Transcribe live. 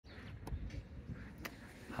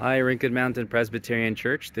Hi, Rincon Mountain Presbyterian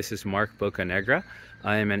Church. This is Mark Bocanegra.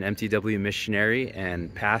 I am an MTW missionary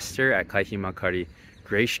and pastor at Kaihimakari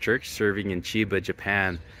Grace Church, serving in Chiba,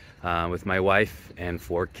 Japan, with my wife and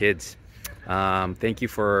 4 kids. Thank you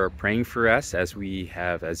for praying for us as we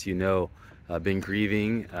have, as you know, been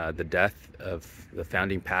grieving the death of the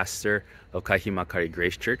founding pastor of Kaihimakari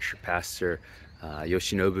Grace Church, Pastor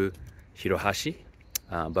Yoshinobu Hirohashi.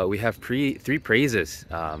 But we have 3 praises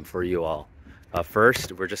for you all.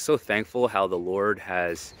 First, we're just so thankful how the Lord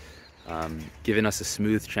has given us a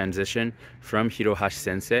smooth transition from Hirohashi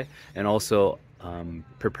Sensei, and also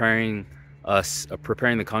preparing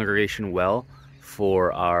the congregation well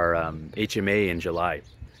for our HMA in July.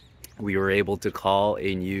 We were able to call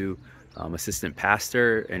a new assistant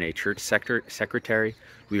pastor and a church secretary.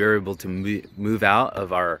 We were able to move out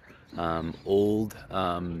of our old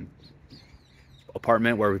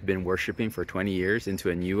apartment where we've been worshiping for 20 years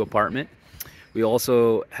into a new apartment. We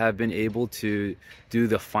also have been able to do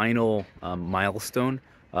the final milestone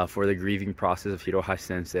for the grieving process of Hirohashi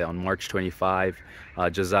Sensei on March 25.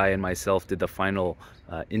 Josiah and myself did the final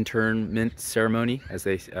interment ceremony, as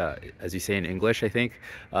you say in English, I think,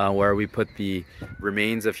 where we put the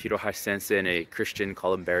remains of Hirohashi Sensei in a Christian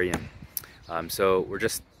columbarium. So we're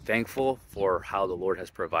just thankful for how the Lord has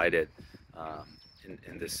provided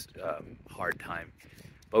in this hard time.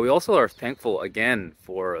 But we also are thankful again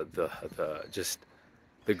for the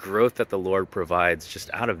growth that the Lord provides just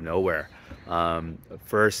out of nowhere.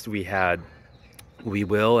 First, we had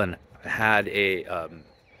a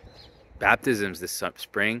baptisms this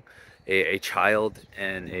spring, a child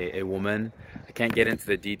and a woman. I can't get into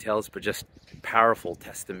the details, but just powerful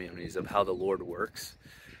testimonies of how the Lord works.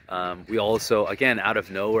 We also, again, out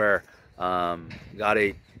of nowhere, got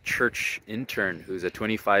a church intern who's a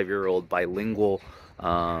 25-year-old bilingual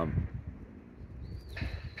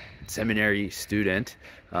seminary student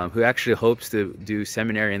who actually hopes to do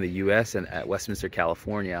seminary in the US and at Westminster,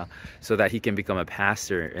 California, so that he can become a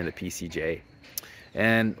pastor in the PCJ.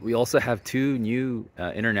 And we also have 2 new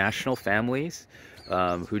international families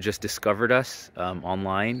who just discovered us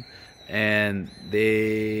online, and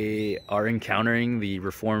they are encountering the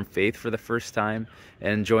Reformed faith for the first time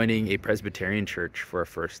and joining a Presbyterian church for a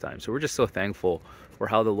first time. So we're just so thankful for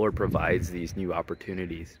how the Lord provides these new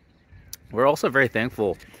opportunities. We're also very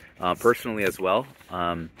thankful personally as well.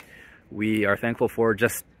 We are thankful for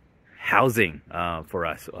just housing for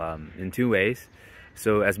us in 2 ways.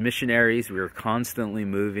 So as missionaries, we're constantly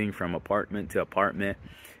moving from apartment to apartment,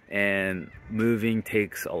 and moving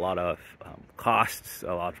takes a lot of costs,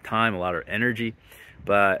 a lot of time, a lot of energy.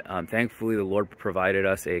 But thankfully, the Lord provided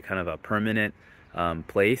us a kind of a permanent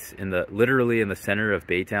place literally in the center of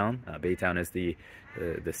Baytown. Baytown is the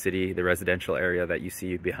city, the residential area that you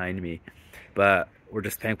see behind me. But we're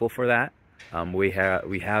just thankful for that. We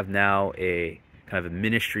have now a kind of a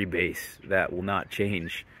ministry base that will not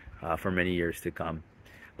change for many years to come.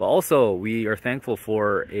 But also, we are thankful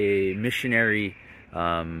for a missionary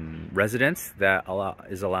residence that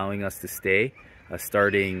is allowing us to stay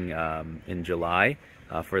starting in July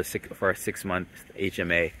for a 6-month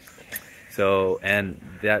HMA. So, and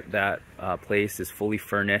that place is fully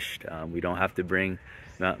furnished. We don't have to bring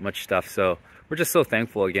not much stuff. So we're just so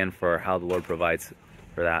thankful again for how the Lord provides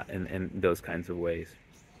for that in those kinds of ways.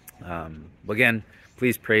 Again,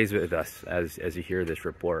 please praise with us as you hear this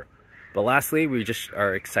report. But lastly, we just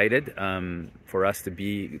are excited for us to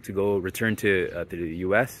return to the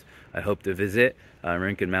U.S. I hope to visit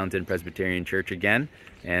Rincon Mountain Presbyterian Church again,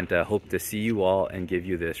 and hope to see you all and give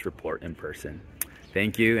you this report in person.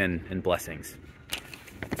 Thank you, and blessings.